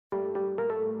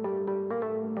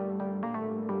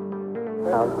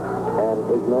count and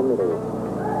ignominy.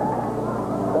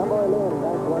 Somewhere in,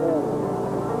 that's one in.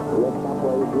 Yes,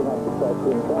 somewhere you have to touch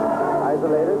himself.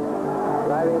 Isolated,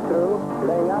 driving through,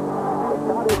 laying up. The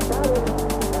shot is started.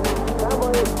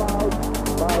 Somewhere is fouled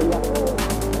by Yahoo.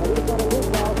 And he's got a new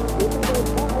foul. He's got a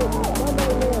foul.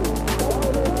 Somewhere in.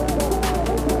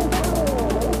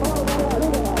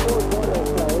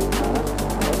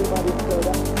 Everybody straight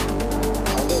up.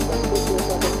 And there's some 50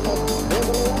 seconds left.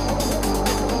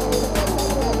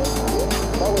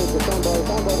 Always the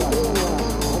somebody doing one.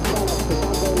 And trying to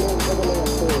somebody in, double A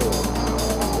two.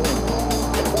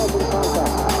 Double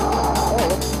contact.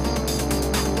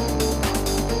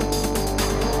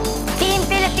 Team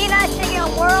Pilipinas taking on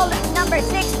world number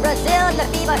 6 Brazil in the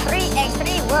FIBA 3x3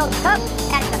 World Cup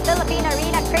at the Philippine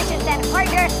Arena. Christensen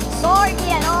Partner, sword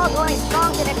and all going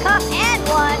strong to the cup and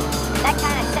won. That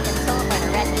kind of set the tone for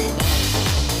the rest of the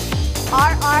team.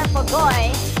 R.R.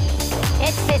 Pogoy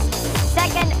hits his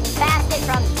second basket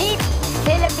from deep.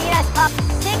 Pilipinas up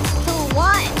 6-1.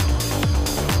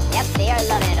 Yep, they are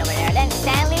loving it over there. Then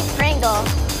Stanley Pringle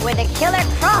with a killer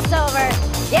crossover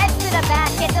gets to the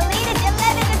basket. The lead is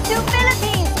 11-2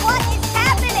 Philippines. What is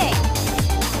happening?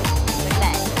 Look at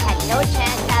that. Had no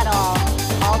chance at all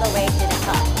the way to the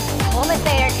cup. Moments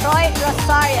later, Troy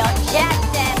Rosario jacks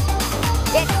them,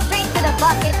 gets straight to the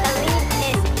bucket. The lead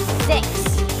is 6.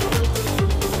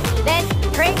 Then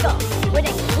Pringle with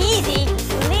a keezy,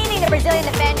 leading the Brazilian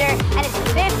defender, and it's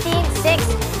 15-6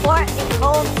 for the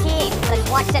home team. Let's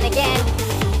watch that again.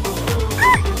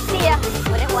 See ya.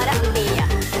 Wouldn't want to be ya.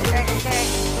 Turn.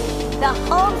 The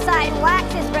home side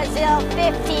waxes Brazil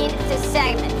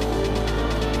 15-7.